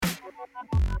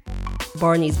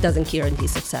Barney's doesn't guarantee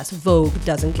success. Vogue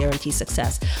doesn't guarantee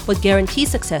success. What guarantees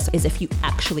success is if you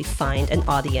actually find an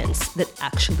audience that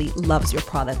actually loves your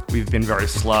product. We've been very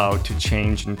slow to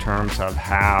change in terms of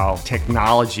how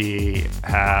technology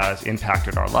has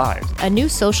impacted our lives. A new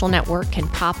social network can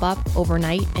pop up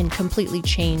overnight and completely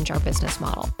change our business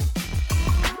model.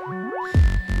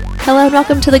 Hello and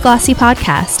welcome to the Glossy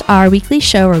Podcast, our weekly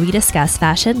show where we discuss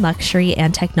fashion, luxury,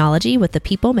 and technology with the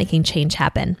people making change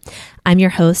happen. I'm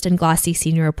your host and Glossy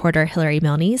senior reporter, Hillary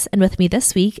Milnes, and with me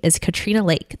this week is Katrina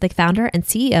Lake, the founder and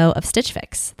CEO of Stitch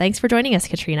Fix. Thanks for joining us,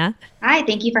 Katrina. Hi,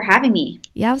 thank you for having me.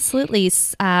 Yeah, absolutely.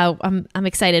 I'm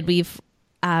excited. We've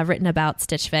written about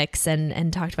Stitch Fix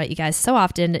and talked about you guys so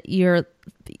often.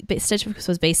 Stitch Fix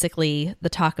was basically the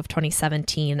talk of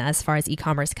 2017 as far as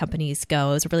e-commerce companies go.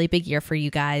 It was a really big year for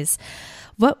you guys.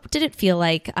 What did it feel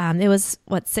like? It was,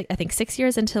 6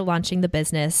 years into launching the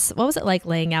business. What was it like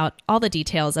laying out all the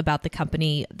details about the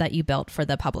company that you built for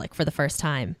the public for the first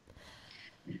time?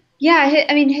 Yeah,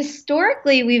 I mean,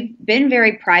 historically, we've been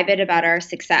very private about our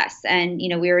success. And,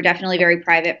 we were definitely very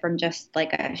private from just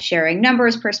like a sharing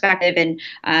numbers perspective and,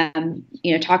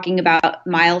 talking about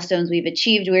milestones we've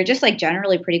achieved. We were just like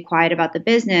generally pretty quiet about the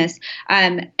business.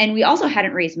 And we also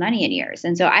hadn't raised money in years.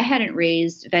 And so I hadn't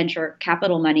raised venture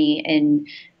capital money in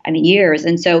years.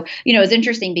 And so, it was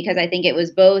interesting because I think it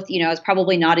was both, I was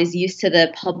probably not as used to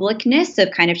the publicness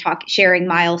of kind of sharing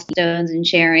milestones and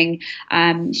sharing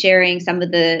some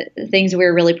of the things we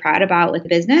were really proud about with the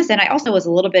business. And I also was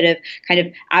a little bit of kind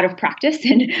of out of practice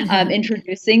in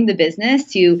introducing the business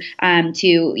to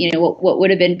what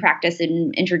would have been practice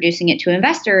in introducing it to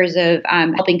investors of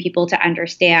helping people to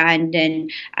understand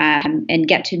and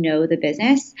get to know the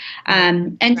business.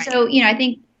 So, I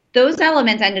think those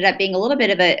elements ended up being a little bit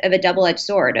of a double-edged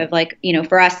sword of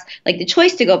for us, the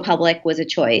choice to go public was a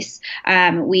choice.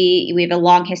 We have a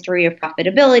long history of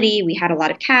profitability. We had a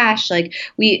lot of cash.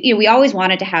 We always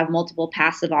wanted to have multiple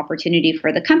paths of opportunity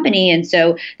for the company. And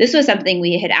so this was something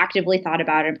we had actively thought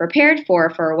about and prepared for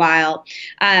a while.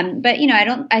 But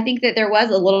I think that there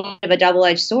was a little bit of a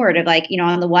double-edged sword of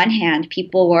on the one hand,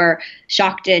 people were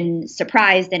shocked and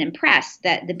surprised and impressed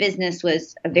that the business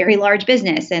was a very large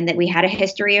business and that we had a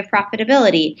history of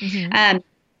profitability. Mm-hmm.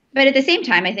 But at the same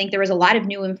time, I think there was a lot of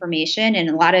new information and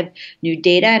a lot of new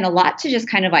data and a lot to just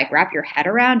kind of wrap your head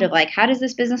around of how does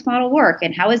this business model work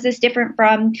and how is this different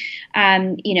from,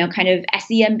 kind of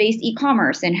SEM-based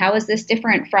e-commerce and how is this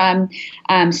different from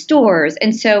stores?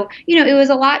 And so, it was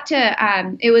a lot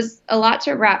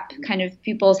to wrap kind of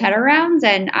people's head around.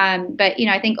 And but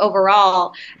I think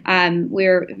overall,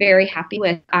 we're very happy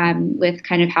with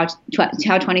kind of how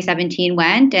 2017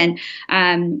 went, and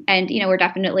we're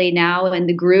definitely now in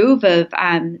the groove of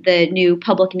the new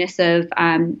publicness of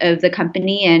the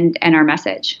company and our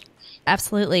message.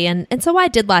 Absolutely. And so why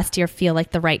did last year feel like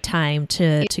the right time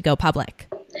to go public?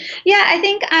 Yeah, I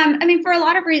think, for a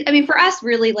lot of reasons, for us,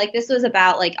 really, this was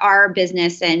about our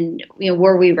business and,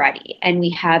 were we ready? And we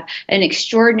have an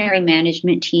extraordinary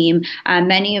management team,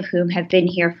 many of whom have been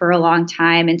here for a long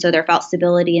time. And so there felt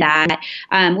stability in that.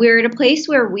 We were at a place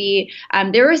where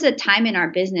there was a time in our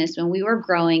business when we were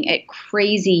growing at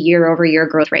crazy year-over-year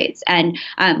growth rates and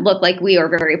looked like we were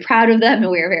very proud of them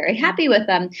and we were very happy with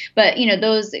them. But,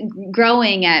 those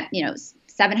growing at,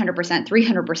 700%,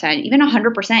 300%, even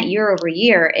 100% year over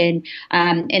year in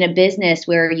a business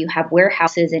where you have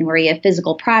warehouses and where you have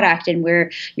physical product and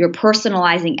where you're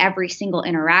personalizing every single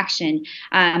interaction.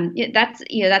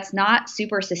 That's not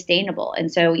super sustainable.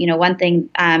 And so, one thing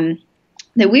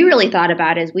that we really thought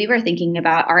about as we were thinking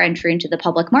about our entry into the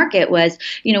public market was,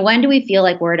 when do we feel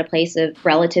like we're at a place of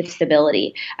relative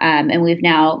stability? And we've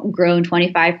now grown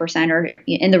 25% or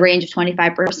in the range of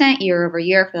 25% year over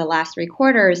year for the last 3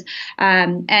 quarters.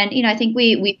 I think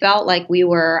we felt like we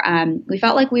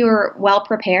were well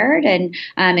prepared and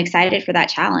excited for that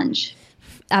challenge.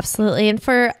 Absolutely. And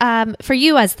for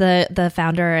you as the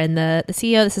founder and the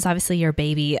CEO, this is obviously your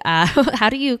baby. How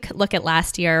do you look at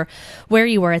last year, where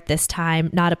you were at this time,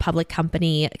 not a public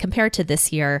company, compared to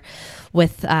this year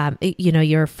with,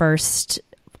 your first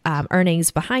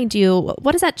earnings behind you?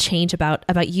 What does that change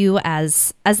about you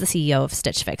as the CEO of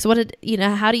Stitch Fix? How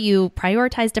do you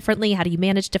prioritize differently? How do you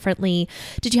manage differently?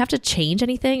 Did you have to change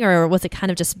anything, or was it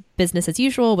kind of just business as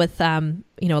usual with, a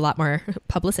lot more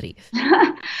publicity?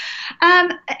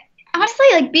 honestly,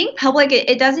 like being public,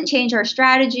 it doesn't change our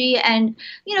strategy. And,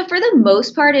 for the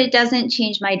most part, it doesn't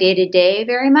change my day to day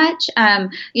very much. I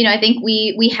think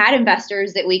we had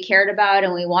investors that we cared about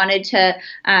and we wanted to,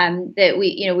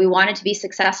 we wanted to be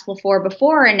successful for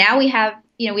before. And now we have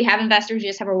investors, we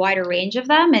just have a wider range of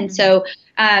them. And so,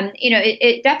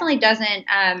 it definitely doesn't,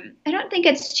 I don't think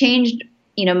it's changed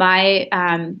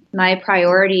my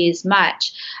priorities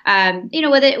much.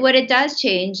 What it does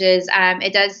change is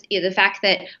it does the fact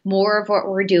that more of what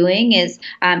we're doing is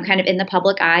kind of in the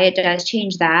public eye. It does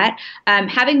change that.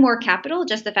 Having more capital,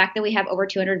 just the fact that we have over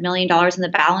 $200 million in the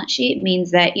balance sheet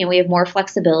means that we have more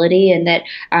flexibility, and that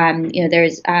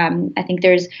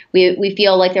we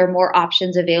feel like there are more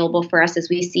options available for us as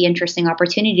we see interesting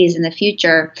opportunities in the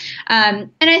future.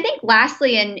 And I think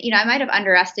lastly, and I might have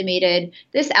underestimated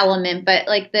this element, but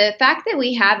like the fact that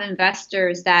we have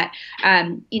investors that,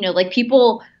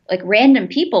 people, like random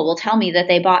people will tell me that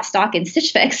they bought stock in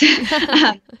Stitch Fix.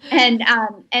 And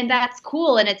that's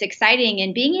cool. And it's exciting.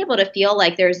 And being able to feel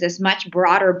like there's this much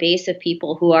broader base of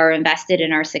people who are invested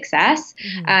in our success,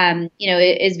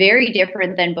 is very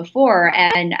different than before.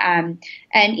 And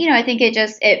I think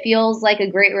it feels like a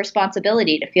great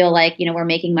responsibility to feel like, we're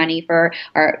making money for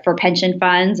pension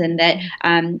funds, and that,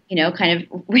 kind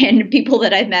of random people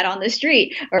that I've met on the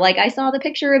street, or like, I saw the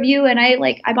picture of you and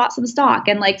I bought some stock,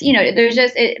 and there's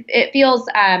just, it feels,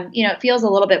 it feels a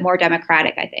little bit more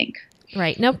democratic, I think.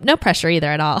 Right. No pressure either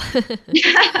at all.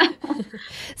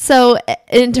 So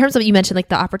in terms of, you mentioned like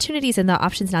the opportunities and the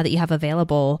options now that you have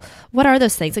available, what are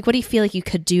those things? Like, what do you feel like you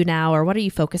could do now, or what are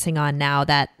you focusing on now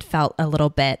that felt a little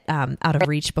bit out of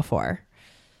reach before?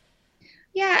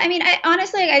 Yeah, I mean, I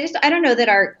honestly, I don't know that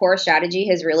our core strategy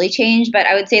has really changed, but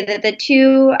I would say that the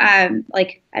two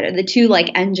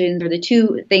engines, or the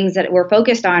two things that we're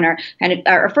focused on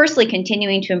are firstly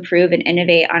continuing to improve and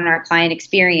innovate on our client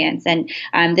experience. And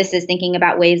this is thinking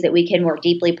about ways that we can more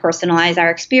deeply personalize our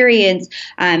experience,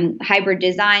 hybrid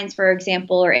designs, for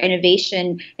example, or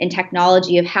innovation in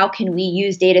technology of how can we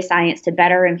use data science to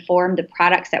better inform the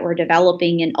products that we're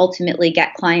developing and ultimately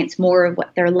get clients more of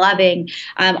what they're loving.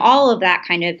 All of that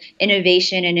kind of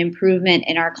innovation and improvement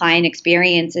in our client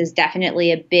experience is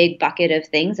definitely a big bucket of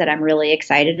things that I'm really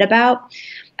excited about.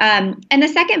 And the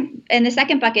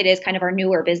second bucket is kind of our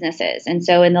newer businesses. And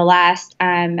so in the last,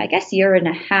 year and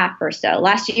a half or so,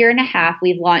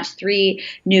 we've launched 3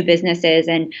 new businesses,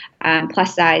 and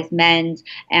plus size, men's,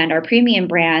 and our premium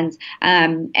brands.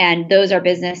 And those are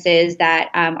businesses that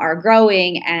are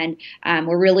growing, and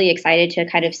we're really excited to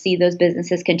kind of see those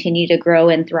businesses continue to grow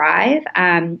and thrive.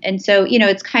 And so,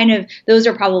 it's kind of, those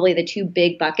are probably the 2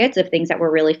 big buckets of things that we're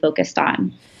really focused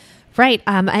on. Right.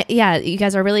 You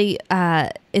guys are really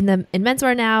in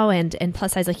menswear now and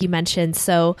plus size, like you mentioned.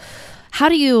 So how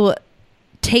do you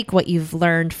take what you've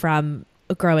learned from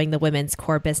growing the women's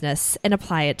core business and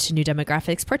apply it to new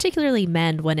demographics, particularly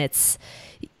men, when it's,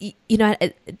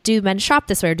 do men shop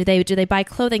this way, or do they buy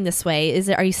clothing this way?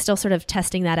 Are you still sort of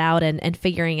testing that out and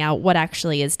figuring out what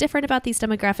actually is different about these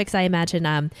demographics? I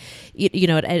imagine,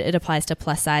 it applies to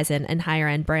plus size and higher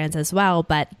end brands as well,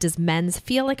 but does men's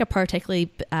feel like a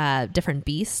particularly different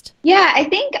beast? Yeah, I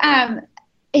think,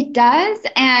 it does.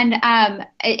 And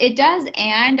it does.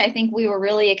 And I think we were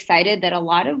really excited that a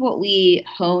lot of what we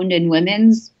honed in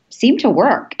women's seemed to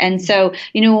work. And so,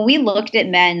 when we looked at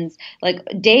men's, like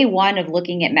day one of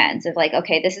looking at men's, of like,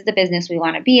 okay, this is the business we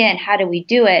want to be in. How do we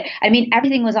do it? I mean,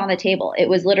 everything was on the table. It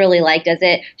was literally like,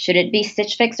 should it be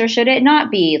Stitch Fix or should it not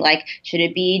be? Like, should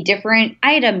it be different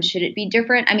items? Should it be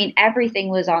different? I mean, everything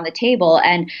was on the table.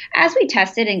 And as we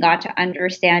tested and got to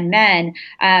understand men,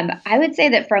 I would say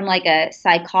that from like a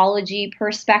psychology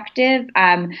perspective,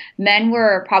 men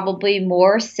were probably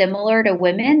more similar to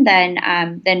women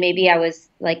than maybe I was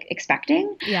like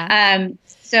expecting. Yeah.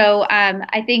 So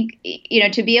I think,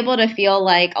 to be able to feel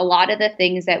like a lot of the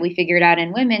things that we figured out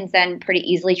in women's then pretty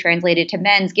easily translated to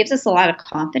men's gives us a lot of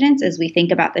confidence as we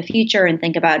think about the future and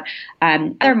think about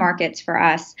other markets for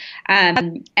us.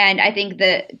 And I think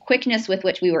the quickness with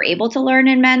which we were able to learn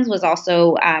in men's was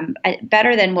also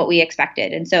better than what we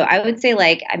expected. And so I would say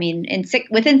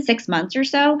within 6 months or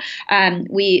so,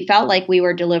 we felt like we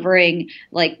were delivering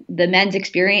like the men's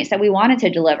experience that we wanted to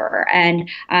deliver. And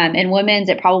in women's,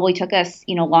 it probably took us,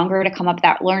 longer to come up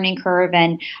that learning curve.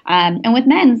 And with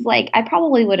men's, like I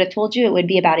probably would have told you it would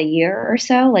be about a year or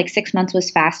so. Like 6 months was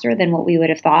faster than what we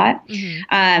would have thought.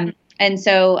 Mm-hmm. And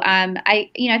so I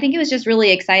think it was just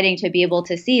really exciting to be able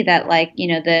to see that, like,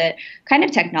 the kind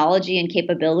of technology and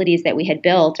capabilities that we had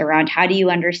built around how do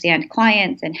you understand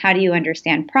clients and how do you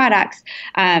understand products,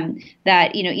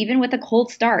 that, even with a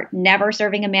cold start, never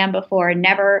serving a man before,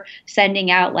 never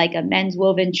sending out like a men's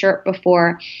woven shirt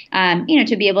before,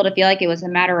 to be able to feel like it was a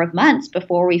matter of months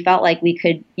before we felt like we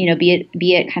could,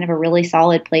 be at kind of a really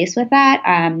solid place with that,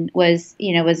 was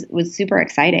super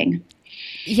exciting.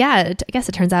 Yeah, I guess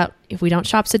it turns out if we don't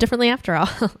shop so differently after all.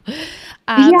 Yeah,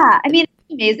 I mean,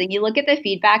 it's amazing. You look at the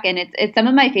feedback, and it's some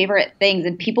of my favorite things.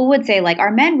 And people would say, like,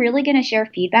 are men really going to share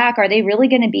feedback? Are they really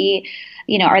going to be,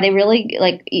 are they really,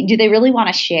 like, do they really want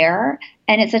to share?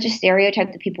 And it's such a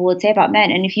stereotype that people would say about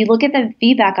men. And if you look at the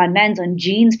feedback on men's on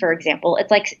jeans, for example,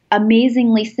 it's like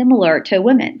amazingly similar to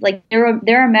women. Like there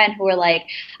are men who are like,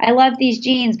 I love these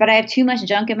jeans, but I have too much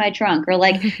junk in my trunk, or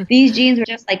like these jeans are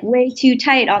just like way too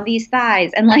tight on these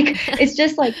thighs. And like, it's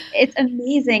just like, it's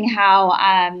amazing how,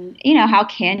 how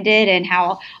candid and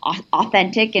how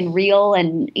authentic and real.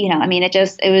 And, I mean, it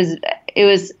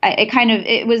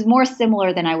was more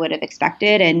similar than I would have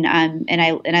expected. And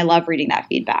I love reading that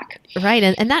feedback. Right.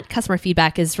 And that customer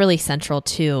feedback is really central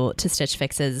to Stitch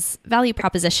Fix's value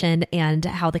proposition and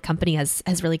how the company has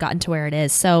really gotten to where it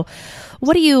is. So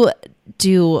what do you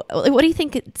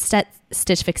think set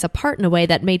Stitch Fix apart in a way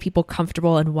that made people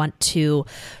comfortable and want to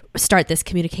start this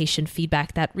communication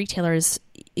feedback that retailers,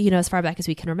 as far back as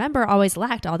we can remember, always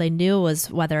lacked? All they knew was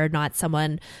whether or not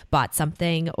someone bought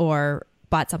something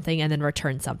and then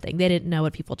returned something. They didn't know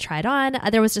what people tried on.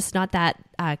 There was just not that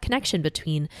connection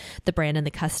between the brand and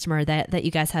the customer that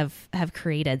you guys have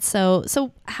created. So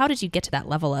how did you get to that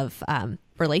level of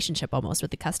relationship almost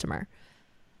with the customer?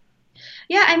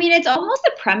 Yeah, I mean, it's almost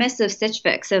the premise of Stitch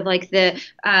Fix, of like the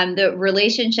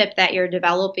relationship that you're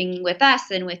developing with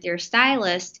us and with your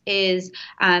stylist is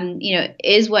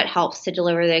what helps to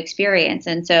deliver the experience.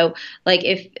 And so, like,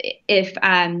 if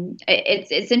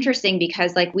it's interesting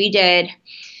because, like, we did.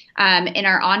 In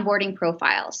our onboarding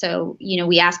profile. So,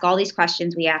 we ask all these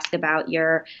questions. We ask about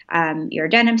your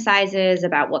denim sizes,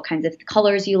 about what kinds of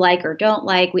colors you like or don't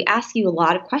like. We ask you a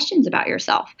lot of questions about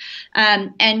yourself.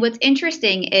 And what's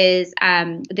interesting is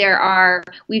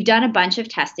we've done a bunch of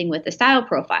testing with the style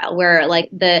profile where, like,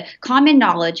 the common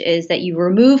knowledge is that you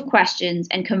remove questions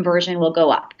and conversion will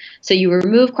go up. So you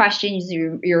remove questions,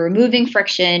 you're removing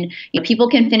friction. People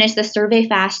can finish the survey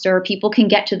faster. People can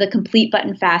get to the complete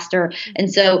button faster.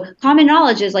 And so common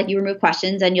knowledge is, like, you remove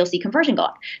questions and you'll see conversion go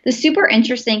up. The super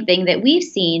interesting thing that we've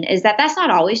seen is that that's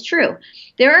not always true.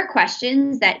 There are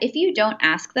questions that if you don't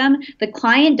ask them, the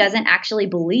client doesn't actually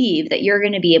believe that you're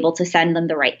going to be able to send them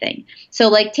the right thing. So,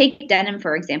 like, take denim,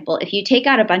 for example. If you take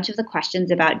out a bunch of the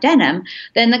questions about denim,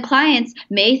 then the clients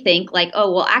may think, like,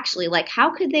 oh, well, actually, like,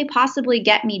 how could they possibly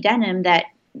get me denim that's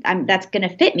going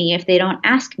to fit me if they don't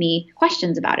ask me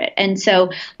questions about it? And so,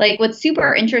 like, what's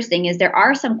super interesting is there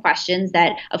are some questions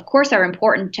that, of course, are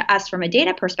important to us from a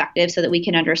data perspective so that we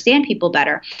can understand people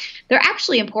better. They're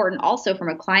actually important also from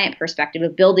a client perspective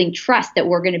of building trust that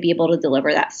we're going to be able to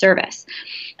deliver that service.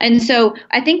 And so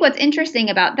I think what's interesting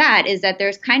about that is that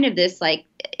there's kind of this, like,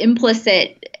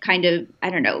 implicit kind of, I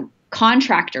don't know,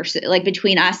 contractors, like,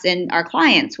 between us and our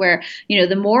clients, where,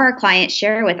 the more our clients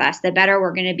share with us, the better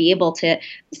we're going to be able to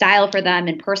style for them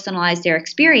and personalize their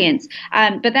experience.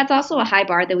 But that's also a high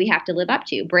bar that we have to live up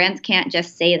to. Brands can't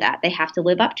just say that. They have to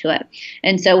live up to it.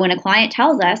 And so when a client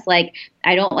tells us, like,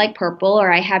 I don't like purple,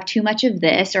 or I have too much of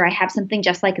this, or I have something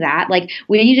just like that, like,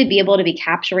 we need to be able to be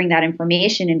capturing that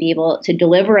information and be able to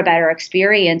deliver a better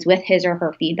experience with his or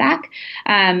her feedback.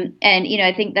 And,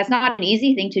 I think that's not an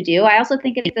easy thing to do. I also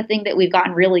think it's a thing that we've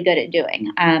gotten really good at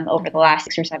doing over the last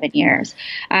 6 or 7 years.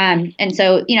 And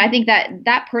so, I think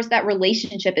that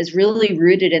relationship is really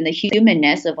rooted in the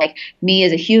humanness of, like, me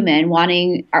as a human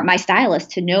wanting my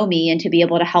stylist to know me and to be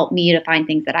able to help me to find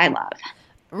things that I love.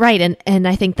 Right. And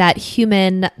I think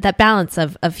that balance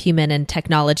of human and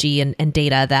technology and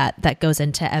data that goes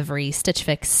into every Stitch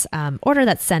Fix order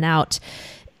that's sent out,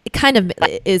 it kind of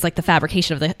is like the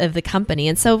fabrication of the company.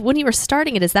 And so when you were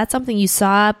starting it, is that something you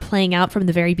saw playing out from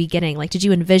the very beginning? Like, did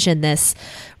you envision this,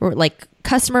 like,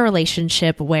 customer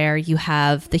relationship where you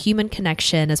have the human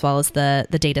connection as well as the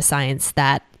data science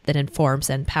that informs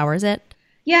and powers it?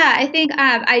 Yeah, I think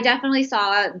I definitely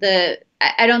saw the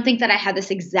I don't think that I had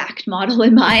this exact model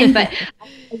in mind, but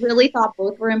I really thought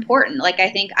both were important. Like, I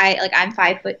think I'm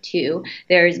 5'2".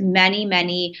 There's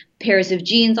many pairs of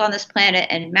jeans on this planet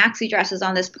and maxi dresses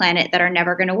on this planet that are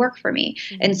never going to work for me.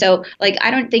 And so, like,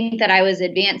 I don't think that I was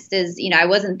advanced as, I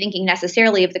wasn't thinking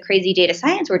necessarily of the crazy data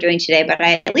science we're doing today, but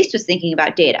I at least was thinking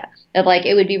about data of like,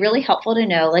 it would be really helpful to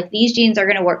know, like, these jeans are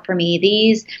going to work for me.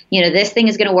 These, this thing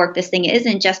is going to work. This thing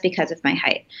isn't, just because of my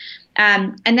height.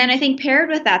 And then I think paired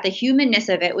with that, the humanness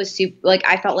of it was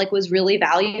I felt like was really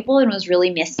valuable and was really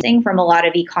missing from a lot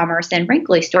of e-commerce and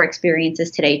frankly store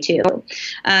experiences today too.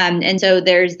 And so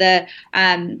there's the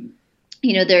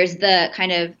there's the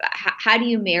kind of how do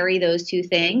you marry those two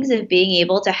things of being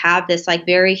able to have this like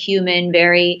very human,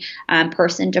 very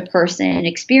person to person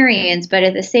experience, but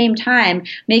at the same time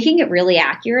making it really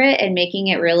accurate and making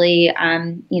it really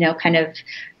kind of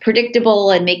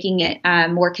predictable and making it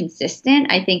more consistent,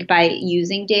 I think, by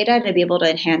using data to be able to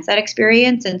enhance that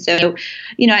experience. And so,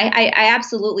 I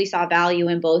absolutely saw value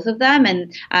in both of them.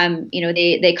 And,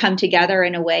 they come together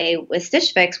in a way with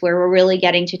Stitch Fix where we're really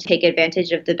getting to take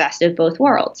advantage of the best of both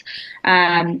worlds.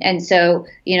 And so,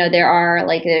 there are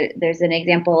there's an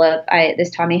example of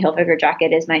this Tommy Hilfiger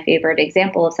jacket is my favorite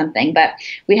example of something, but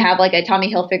we have like a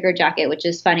Tommy Hilfiger jacket, which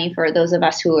is funny for those of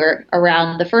us who were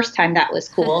around the first time that was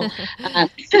cool.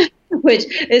 Which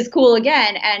is cool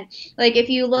again. And like, if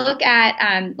you look at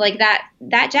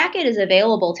that jacket is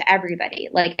available to everybody,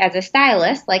 like as a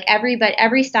stylist, like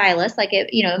every stylist, like it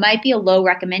might be a low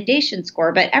recommendation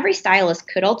score, but every stylist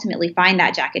could ultimately find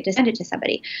that jacket to send it to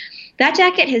somebody. That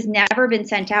jacket has never been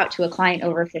sent out to a client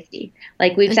over 50.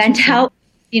 Like we've sent out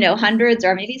hundreds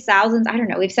or maybe thousands. I don't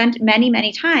know. We've sent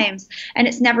many times and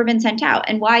it's never been sent out.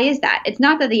 And why is that? It's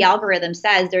not that the algorithm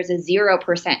says there's a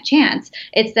 0% chance.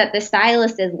 It's that the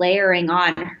stylist is layering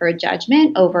on her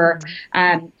judgment over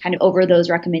over those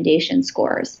recommendation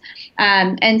scores.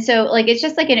 And so like, it's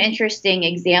just like an interesting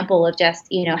example of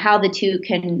just, how the two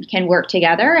can work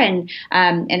together and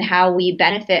how we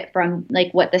benefit from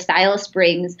like what the stylist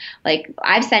brings. Like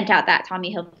I've sent out that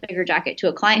Tommy Hilfiger jacket to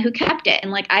a client who kept it.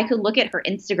 And like, I could look at her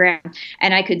Instagram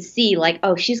and I could see like,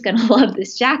 oh, she's going to love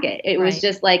this jacket. It was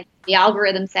just like the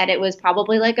algorithm said it was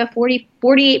probably like a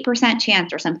 48%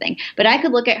 chance or something. But I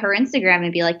could look at her Instagram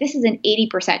and be like, this is an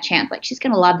 80% chance. Like she's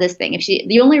going to love this thing.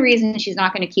 The only reason she's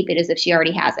not going to keep it is if she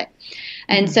already has it.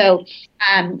 And so,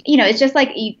 it's just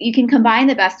like you can combine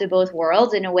the best of both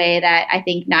worlds in a way that I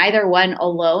think neither one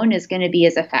alone is going to be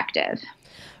as effective.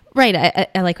 Right.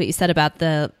 I like what you said about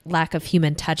the lack of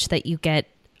human touch that you get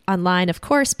online, of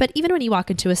course, but even when you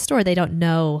walk into a store, they don't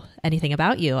know anything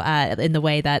about you in the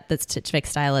way that the Stitch Fix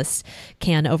stylist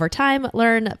can over time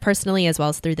learn personally as well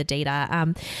as through the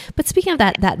data. But speaking of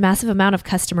that massive amount of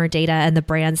customer data and the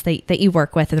brands that you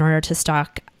work with in order to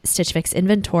stock Stitch Fix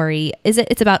inventory,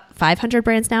 it's about 500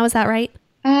 brands now, is that right?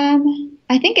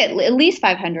 I think at least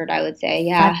 500, I would say.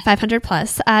 Yeah. 500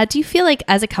 plus. Do you feel like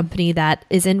as a company that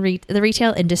is in the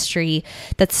retail industry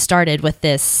that started with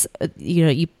this,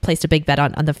 you placed a big bet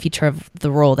on the future of the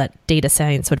role that data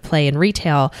science would play in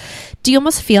retail. Do you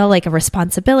almost feel like a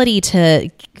responsibility to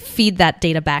feed that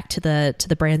data back to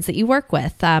the brands that you work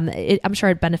with? I'm sure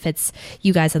it benefits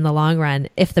you guys in the long run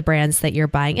if the brands that you're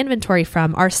buying inventory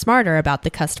from are smarter about the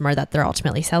customer that they're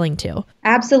ultimately selling to.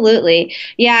 Absolutely.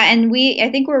 Yeah. And I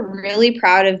think we're really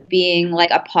proud of being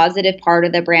like a positive part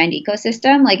of the brand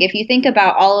ecosystem. Like if you think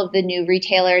about all of the new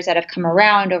retailers that have come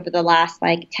around over the last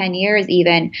like 10 years,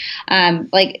 even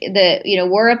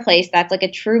we're a place that's like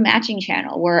a true matching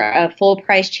channel. We're a full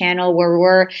price channel where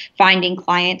we're finding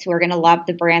clients who are going to love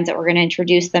the brands that we're going to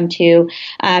introduce them to.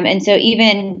 And so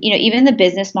even the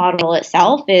business model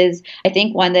itself is, I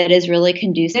think, one that is really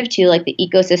conducive to like the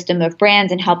ecosystem of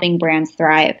brands and helping brands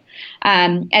thrive.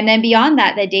 And then beyond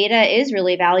that, the data is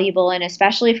really valuable, and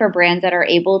especially for brands that are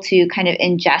able to kind of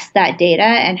ingest that data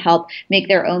and help make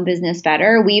their own business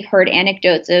better. We've heard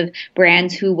anecdotes of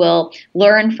brands who will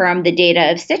learn from the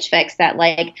data of Stitch Fix that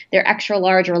like their extra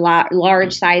large or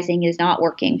large sizing is not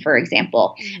working, for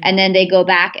example. Mm-hmm. And then they go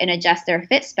back and adjust their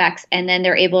fit specs, and then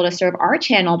they're able to serve our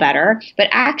channel better. But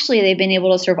actually, they've been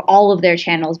able to serve all of their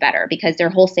channels better because they're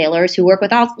wholesalers who work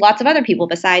with lots of other people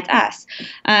besides us.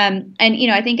 And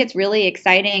I think it's really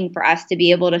exciting for us to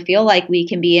be able to feel like we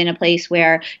can be in a place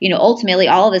where, ultimately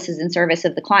all of this is in service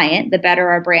of the client. The better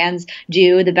our brands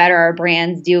do, the better our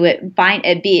brands do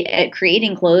at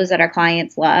creating clothes that our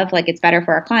clients love. Like it's better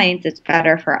for our clients, it's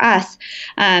better for us.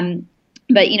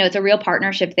 But it's a real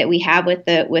partnership that we have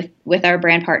with our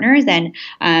brand partners, and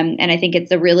I think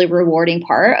it's a really rewarding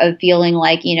part of feeling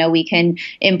like we can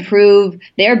improve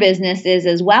their businesses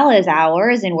as well as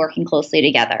ours and working closely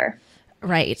together.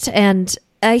 Right, and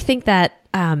I think that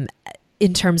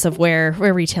in terms of where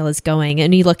retail is going,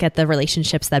 and you look at the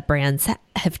relationships that brands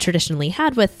have traditionally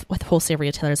had with wholesale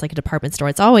retailers like a department store,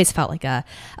 it's always felt like a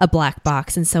black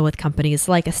box. And so with companies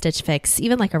like a Stitch Fix,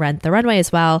 even like the Runway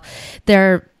as well,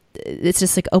 it's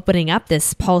just like opening up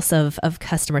this pulse of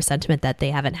customer sentiment that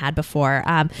they haven't had before.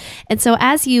 And so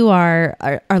as you are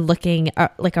looking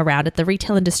like around at the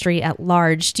retail industry at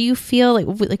large, do you feel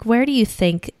like where do you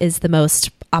think is the most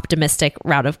optimistic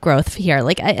route of growth here?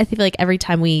 Like I feel like every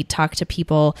time we talk to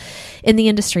people in the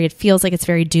industry, it feels like it's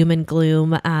very doom and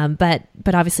gloom.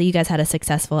 But obviously you guys had a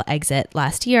successful exit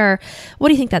last year. What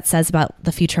do you think that says about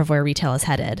the future of where retail is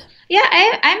headed? Yeah,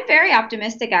 I'm very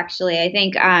optimistic, actually. I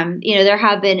think, there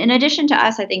have been, in addition to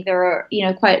us, I think there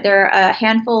are a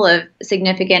handful of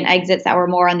significant exits that were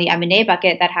more on the M&A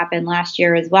bucket that happened last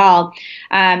year as well.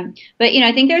 But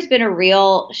I think there's been a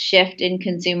real shift in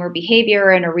consumer behavior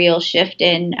and a real shift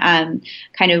in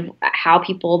kind of how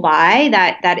people buy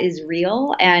that is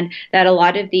real, and that a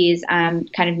lot of these kind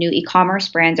of new e-commerce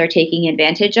brands are taking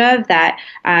advantage of that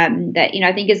I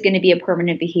think is going to be a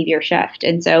permanent behavior shift.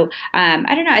 And so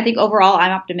I don't know. I think overall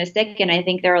I'm optimistic, and I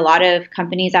think there are a lot of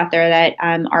companies out there that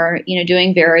are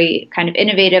doing very kind of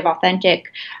innovative,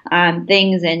 authentic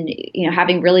things, and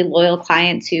having really loyal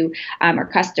clients who are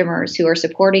customers who are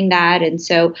supporting that. And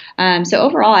so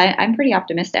overall I'm pretty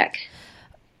optimistic.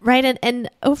 Right. And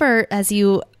over as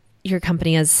your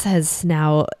company has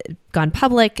now gone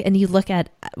public, and you look at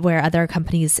where other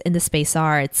companies in the space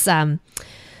are, it's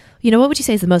what would you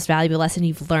say is the most valuable lesson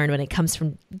you've learned when it comes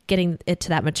from getting it to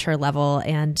that mature level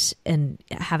and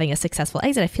having a successful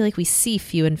exit? I feel like we see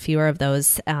few and fewer of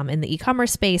those in the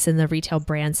e-commerce space, in the retail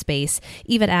brand space,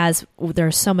 even as there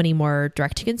are so many more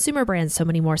direct-to-consumer brands, so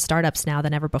many more startups now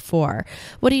than ever before.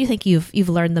 What do you think you've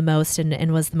learned the most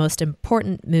and was the most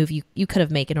important move you could have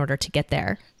made in order to get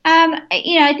there?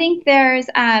 I think there's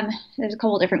a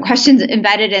couple different questions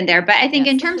embedded in there, but I think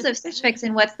in terms of Stitch Fix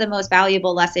and what's the most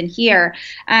valuable lesson here,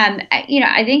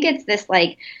 I think it's this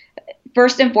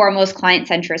first and foremost client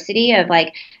centricity of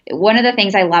one of the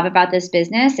things I love about this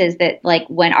business is that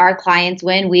when our clients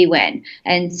win, we win.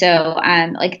 And so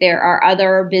there are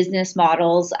other business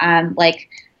models, I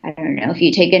don't know, if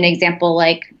you take an example,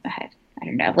 I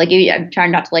don't know, I'm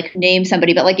trying not to name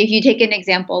somebody, but if you take an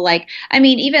example,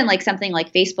 even something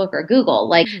like Facebook or Google,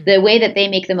 the way that they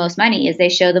make the most money is they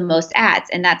show the most ads.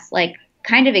 And that's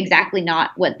kind of exactly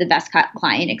not what the best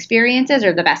client experience is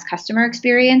or the best customer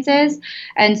experience is.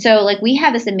 And so we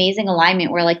have this amazing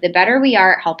alignment where the better we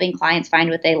are at helping clients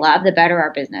find what they love, the better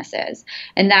our business is.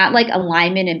 And that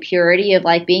alignment and purity of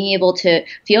being able to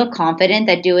feel confident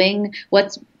that doing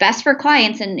what's best for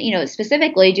clients and,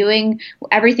 specifically doing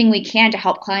everything we can to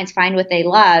help clients find what they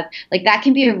love, that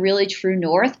can be a really true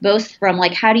north, both from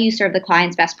how do you serve the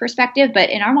client's best perspective, but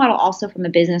in our model also from a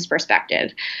business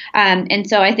perspective. And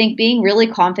so I think being really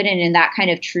confident in that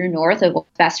kind of true north of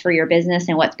what's best for your business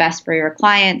and what's best for your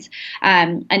clients,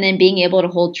 and then being able to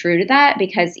hold true to that,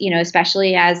 because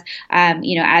especially as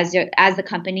as the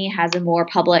company has a more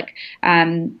public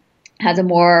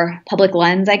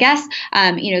lens, I guess,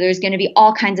 there's going to be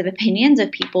all kinds of opinions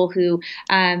of people who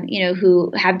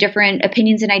have different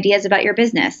opinions and ideas about your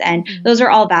business. And those are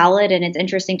all valid, and it's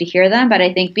interesting to hear them. But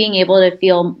I think being able to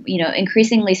feel,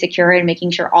 increasingly secure and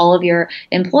making sure all of your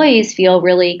employees feel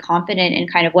really confident in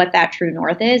kind of what that true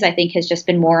north is, I think has just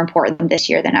been more important this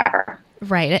year than ever.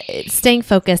 Right. Staying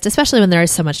focused, especially when there is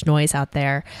so much noise out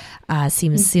there,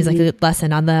 seems like a good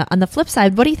lesson. On the flip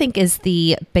side, what do you think is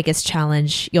the biggest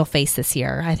challenge you'll face this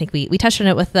year? I think we touched on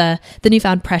it with the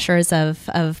newfound pressures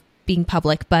of being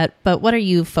public, but what are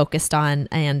you focused on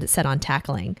and set on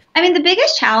tackling? I mean, the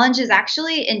biggest challenge is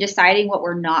actually in deciding what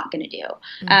we're not going to do.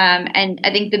 And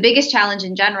I think the biggest challenge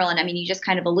in general, and I mean, you just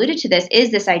kind of alluded to this,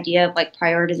 is this idea of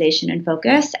prioritization and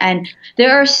focus. And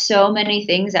there are so many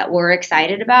things that we're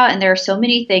excited about, and there are so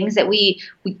many things that we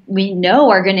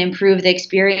know are going to improve the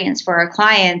experience for our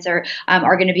clients, or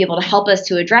are going to be able to help us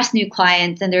to address new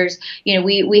clients. And there's,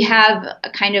 we have a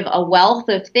kind of a wealth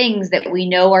of things that we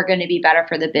know are going to be better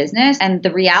for the business. And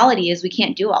the reality is we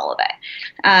can't do all of it.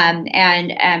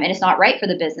 And it's not right for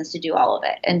the business to do all of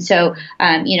it. And so,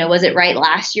 was it right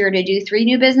last year to do 3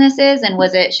 new businesses? And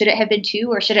should it have been 2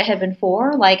 or should it have been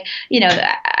 4? I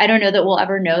don't know that we'll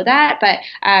ever know that, but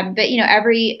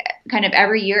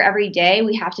every year, every day,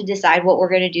 we have to decide what we're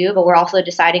going to do, but we're also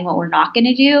deciding what we're not going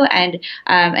to do. And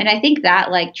I think that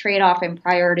trade-off and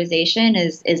prioritization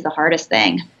is the hardest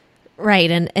thing. Right.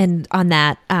 And on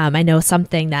that, I know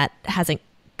something that hasn't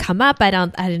come up. I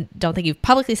don't think you've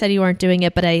publicly said you weren't doing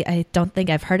it, but I don't think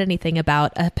I've heard anything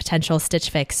about a potential Stitch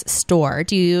Fix store.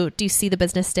 Do you see the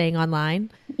business staying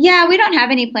online? Yeah, we don't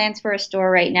have any plans for a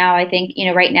store right now. I think,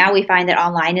 right now we find that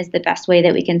online is the best way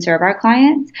that we can serve our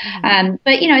clients. But,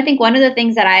 I think one of the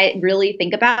things that I really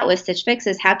think about with Stitch Fix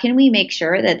is how can we make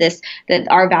sure that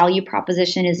our value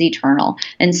proposition is eternal?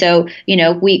 And so,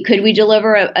 could we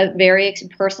deliver a very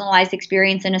personalized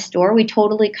experience in a store? We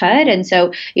totally could. And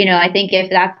so, I think if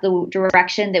that's the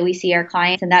direction that we see our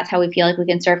clients and that's how we feel like we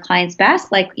can serve clients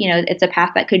best, like, it's a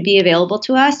path that could be available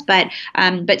to us. But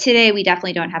today we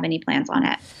definitely don't have any plans on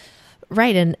it.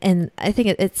 Right. And I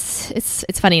think it's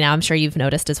funny now. I'm sure you've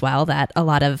noticed as well that a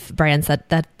lot of brands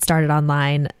that started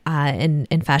online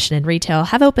in fashion and retail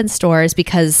have opened stores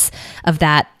because of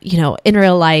that, in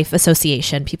real life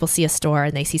association. People see a store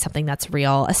and they see something that's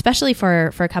real, especially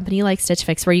for a company like Stitch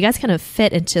Fix, where you guys kind of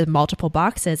fit into multiple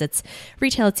boxes. It's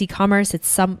retail, it's e-commerce, it's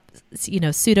some,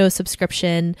 pseudo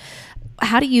subscription.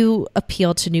 How do you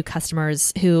appeal to new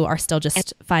customers who are still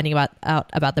just finding out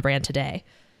about the brand today?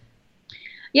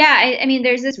 Yeah, I mean,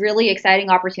 there's this really exciting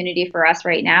opportunity for us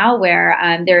right now where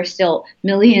there are still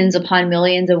millions upon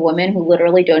millions of women who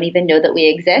literally don't even know that we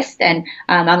exist. And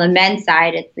on the men's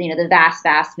side, it's, the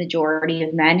vast majority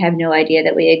of men have no idea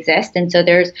that we exist. And so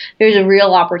there's a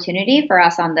real opportunity for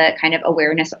us on the kind of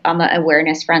awareness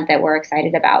front that we're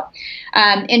excited about.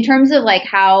 In terms of like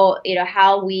how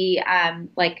we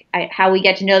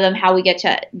get to know them, how we get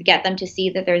them to see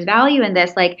that there's value in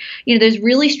this, there's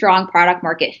really strong product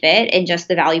market fit in just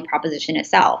the value proposition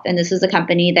itself. And this is a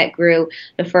company that grew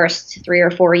the first 3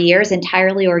 or 4 years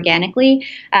entirely organically.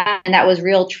 And that was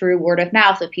real true word of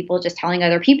mouth of people just telling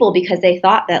other people because they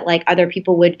thought that other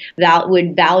people would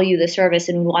value the service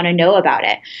and would want to know about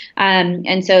it.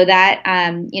 And so that,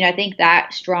 I think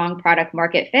that strong product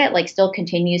market fit still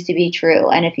continues to be true.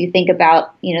 And if you think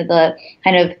about, the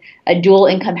kind of a dual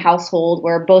income household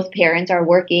where both parents are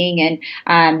working and,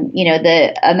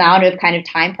 the amount of kind of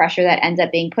time pressure that ends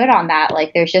up being put on that,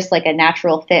 there's just a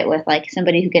natural fit with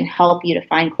somebody who can help you to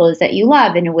find clothes that you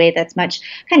love in a way that's much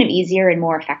kind of easier and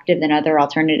more effective than other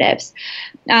alternatives.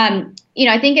 I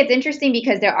think it's interesting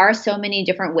because there are so many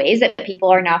different ways that people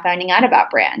are now finding out about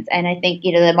brands. And I think,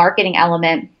 the marketing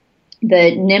element,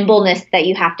 the nimbleness that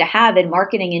you have to have in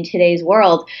marketing in today's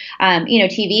world,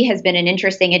 TV has been an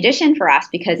interesting addition for us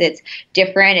because it's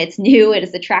different, it's new, it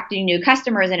is attracting new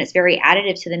customers, and it's very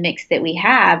additive to the mix that we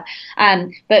have.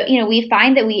 But we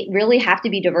find that we really have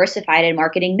to be diversified in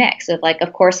marketing mix. So,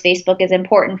 of course, Facebook is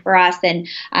important for us, and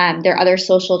there are other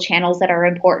social channels that are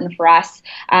important for us.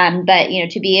 But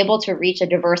to be able to reach a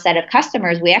diverse set of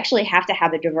customers, we actually have to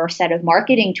have a diverse set of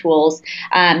marketing tools.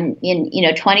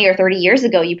 20 or 30 years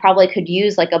ago, you probably could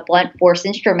use a blunt force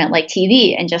instrument like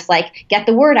TV and just get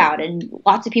the word out and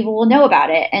lots of people will know about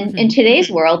it. And in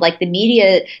today's world, the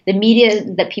media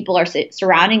that people are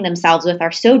surrounding themselves with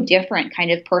are so different kind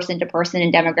of person to person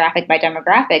and demographic by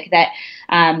demographic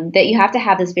that you have to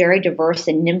have this very diverse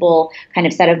and nimble kind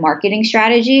of set of marketing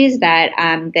strategies that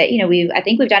I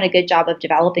think we've done a good job of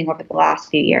developing over the last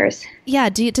few years. Yeah.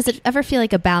 Does it ever feel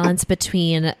like a balance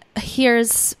between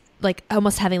here's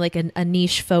almost having a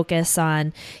niche focus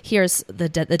on here's the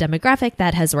demographic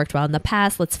that has worked well in the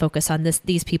past. Let's focus on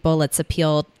these people. Let's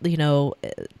appeal,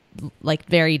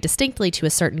 very distinctly to a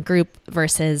certain group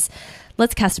versus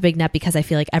let's cast a big net because I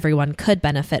feel like everyone could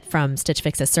benefit from Stitch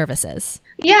Fix's services.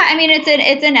 Yeah, I mean,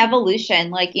 it's an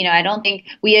evolution. I don't think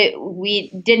we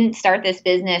didn't start this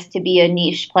business to be a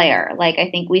niche player. I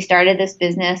think we started this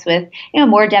business with,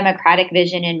 more democratic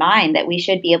vision in mind that we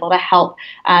should be able to help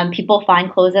people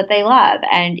find clothes that they love.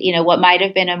 And, what might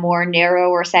have been a more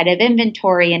narrower set of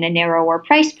inventory and a narrower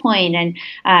price point and,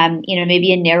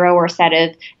 maybe a narrower set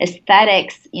of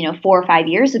aesthetics, 4 or 5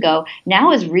 years ago,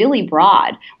 now is really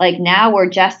broad. Now we're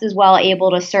just as well able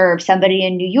to serve somebody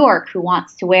in New York who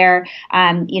wants to wear,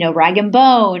 Rag and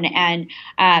Bone and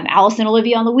Alice and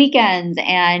Olivia on the weekends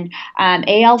and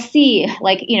ALC.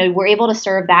 We're able to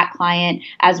serve that client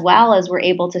as well as we're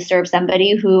able to serve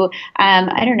somebody who,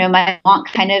 might want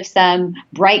kind of some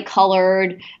bright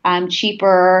colored,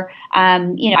 cheaper,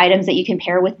 items that you can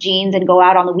pair with jeans and go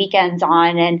out on the weekends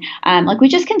on. And we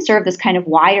just can serve this kind of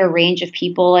wider range of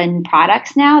people and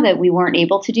products now that we weren't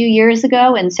able to do years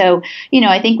ago. And so,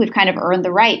 I think we've kind of earned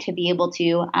the right to be able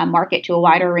to market to a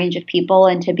wider range of people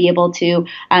and to be able to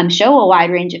show a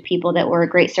wide range of people that we're a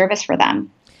great service for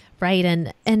them. Right.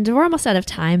 And we're almost out of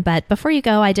time. But before you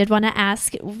go, I did want to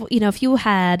ask, if you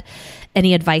had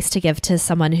any advice to give to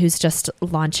someone who's just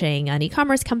launching an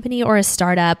e-commerce company or a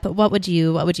startup, what would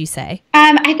you say?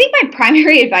 I think my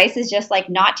primary advice is just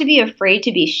not to be afraid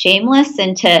to be shameless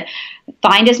and to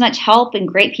find as much help and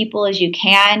great people as you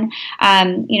can.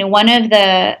 One of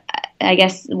the I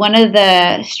guess one of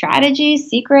the strategies,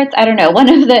 secrets, I don't know. One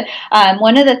of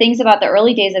the things about the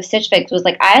early days of Stitch Fix was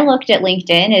like, I looked at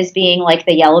LinkedIn as being like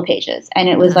the yellow pages. And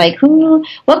it was like,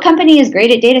 what company is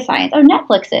great at data science? Oh,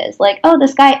 Netflix is. Like, oh,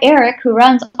 this guy, Eric, who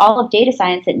runs all of data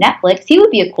science at Netflix, he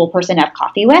would be a cool person to have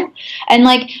coffee with. And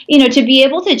like, to be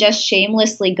able to just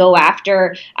shamelessly go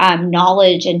after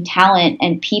knowledge and talent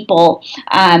and people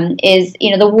is,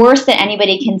 the worst that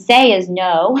anybody can say is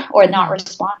no or not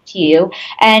respond to you.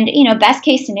 And, best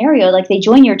case scenario, like they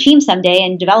join your team someday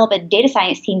and develop a data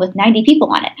science team with 90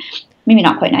 people on it. Maybe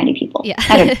not quite 90 people. Yeah.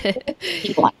 I don't know,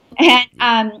 people on it.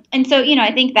 And so,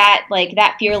 I think that like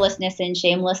that fearlessness and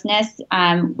shamelessness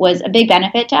was a big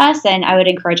benefit to us. And I would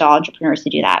encourage all entrepreneurs to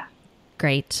do that.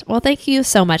 Great. Well, thank you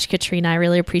so much, Katrina. I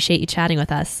really appreciate you chatting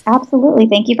with us. Absolutely.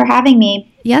 Thank you for having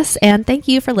me. Yes, and thank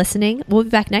you for listening. We'll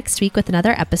be back next week with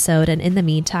another episode. And in the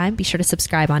meantime, be sure to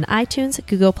subscribe on iTunes,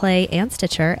 Google Play, and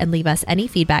Stitcher, and leave us any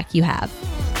feedback you have.